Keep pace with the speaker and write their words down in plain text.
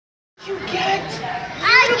You get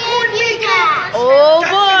unicorn makeup. Oh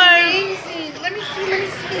That's boy. amazing. Let me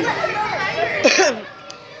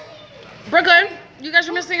see. Brooklyn, you guys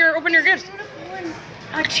are missing your open your gifts.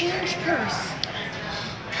 A change purse.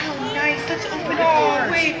 How nice. Let's open it. Oh,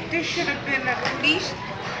 wait, this should have been at least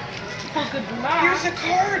for good luck. Here's a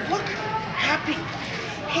card. Look. Happy.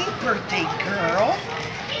 Hey, birthday girl.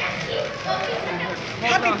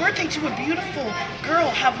 Happy birthday to a beautiful girl.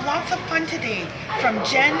 Have lots of fun today. From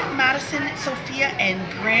Jen, Madison, Sophia, and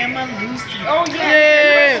Grandma Lucy. Oh,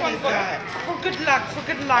 yeah. What is that? For good luck,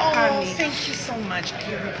 Oh, honey. thank you so much,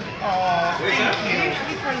 dear. Oh, thank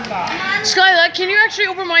you. For luck. Skyla, can you actually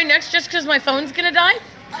open mine next just because my phone's gonna die?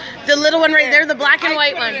 The little one right there, the black and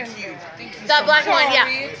white one. That black and white, yeah.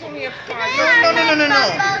 It's only a card.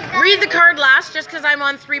 No. Read the card last just because I'm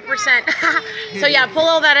on 3%. So yeah, pull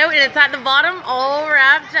all that out and it's at the bottom all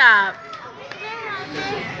wrapped up.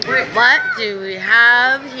 What do we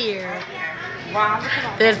have here? Wow.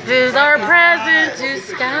 This is our present to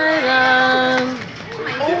Skyla.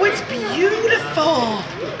 Oh, it's beautiful.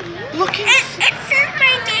 Look at It says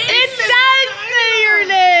my name. It does say your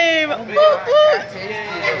name.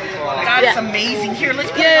 That's amazing. Here,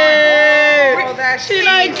 let's put it Yay! Oh, that's She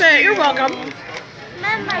likes it. You're welcome. on.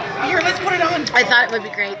 Here, let's put it on. I thought it would be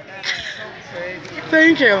great.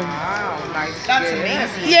 Thank you. Wow, nice. That's gift.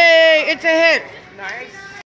 amazing. Yay! It's a hit. Nice